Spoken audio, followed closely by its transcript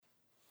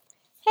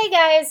Hey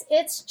guys,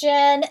 it's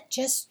Jen,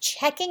 just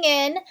checking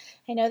in.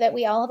 I know that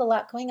we all have a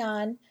lot going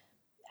on.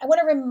 I want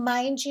to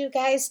remind you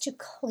guys to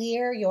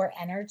clear your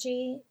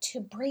energy, to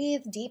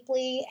breathe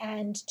deeply,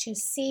 and to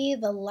see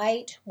the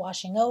light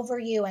washing over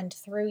you and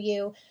through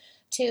you,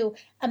 to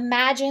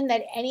imagine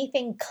that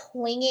anything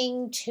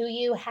clinging to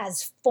you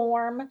has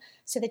form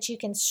so that you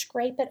can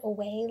scrape it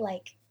away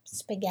like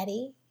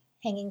spaghetti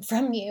hanging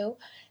from you,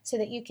 so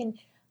that you can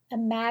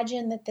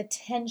imagine that the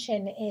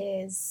tension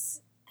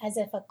is as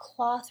if a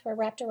cloth were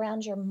wrapped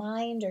around your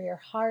mind or your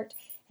heart,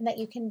 and that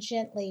you can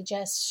gently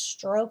just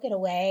stroke it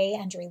away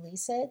and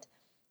release it.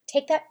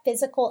 Take that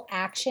physical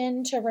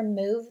action to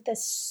remove the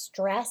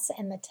stress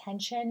and the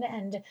tension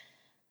and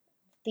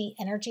the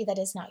energy that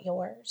is not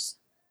yours.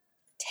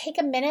 Take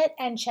a minute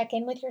and check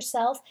in with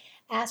yourself.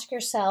 Ask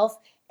yourself,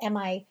 am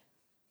I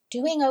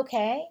doing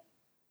okay?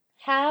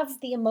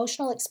 Have the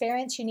emotional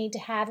experience you need to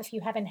have if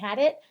you haven't had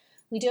it.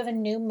 We do have a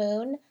new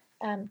moon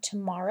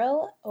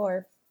tomorrow,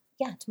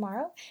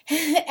 tomorrow.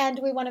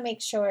 And we want to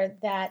make sure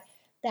that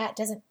that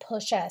doesn't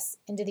push us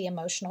into the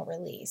emotional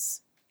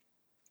release.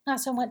 I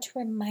also want to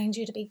remind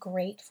you to be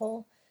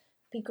grateful.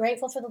 Be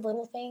grateful for the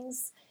little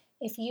things.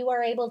 If you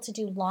are able to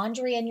do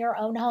laundry in your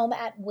own home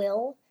at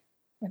will,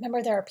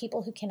 remember there are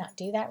people who cannot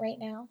do that right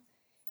now.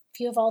 If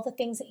you have all the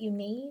things that you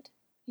need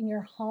in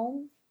your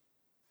home,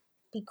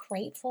 be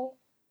grateful,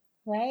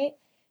 right?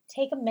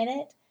 Take a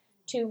minute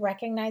to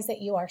recognize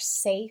that you are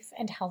safe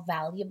and how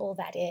valuable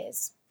that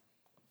is.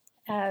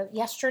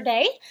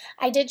 Yesterday,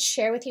 I did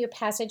share with you a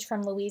passage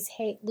from Louise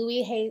Hay's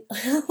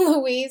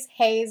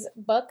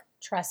book,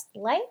 Trust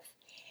Life.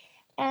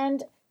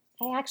 And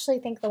I actually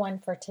think the one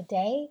for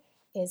today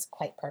is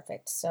quite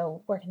perfect.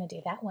 So we're going to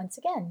do that once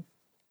again.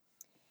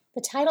 The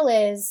title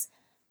is,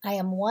 I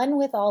am one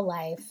with all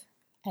life,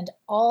 and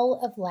all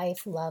of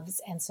life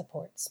loves and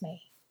supports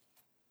me.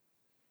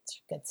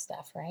 It's good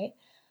stuff, right?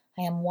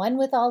 I am one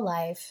with all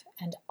life,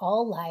 and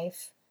all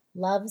life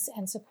loves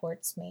and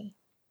supports me.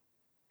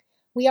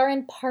 We are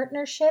in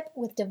partnership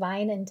with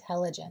divine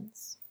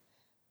intelligence.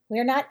 We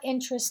are not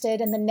interested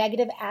in the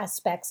negative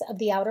aspects of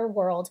the outer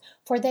world,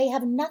 for they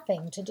have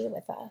nothing to do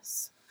with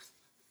us.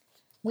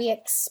 We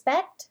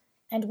expect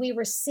and we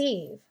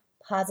receive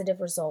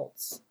positive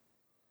results.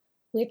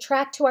 We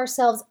attract to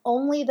ourselves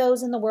only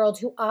those in the world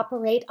who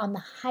operate on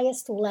the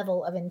highest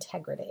level of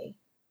integrity.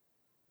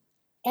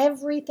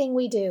 Everything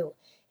we do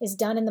is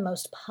done in the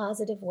most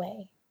positive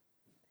way.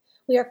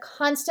 We are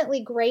constantly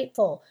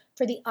grateful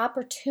for the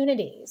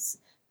opportunities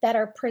that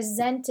are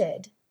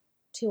presented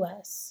to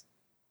us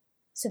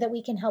so that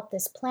we can help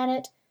this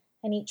planet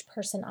and each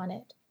person on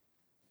it.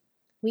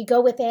 We go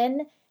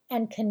within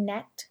and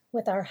connect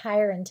with our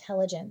higher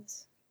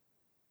intelligence.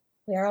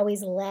 We are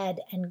always led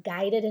and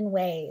guided in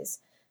ways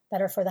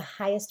that are for the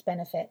highest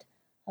benefit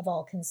of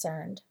all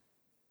concerned.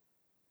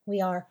 We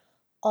are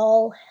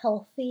all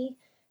healthy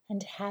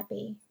and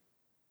happy.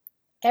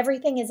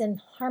 Everything is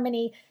in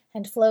harmony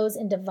and flows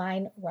in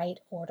divine right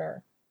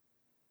order.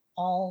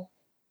 All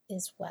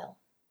is well.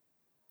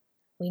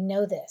 We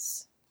know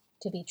this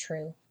to be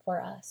true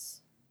for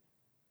us.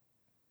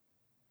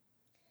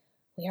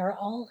 We are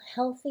all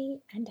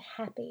healthy and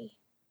happy.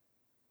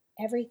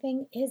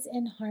 Everything is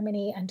in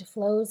harmony and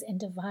flows in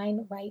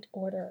divine right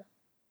order.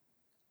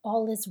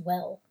 All is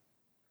well.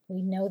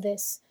 We know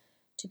this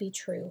to be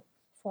true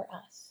for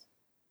us.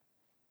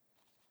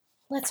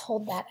 Let's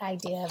hold that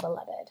idea,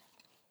 beloved.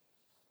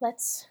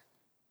 Let's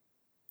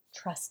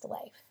trust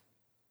life.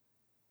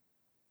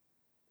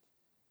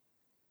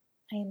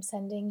 I am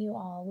sending you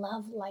all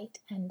love, light,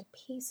 and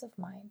peace of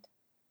mind.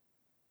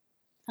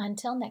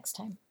 Until next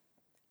time,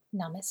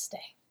 namaste.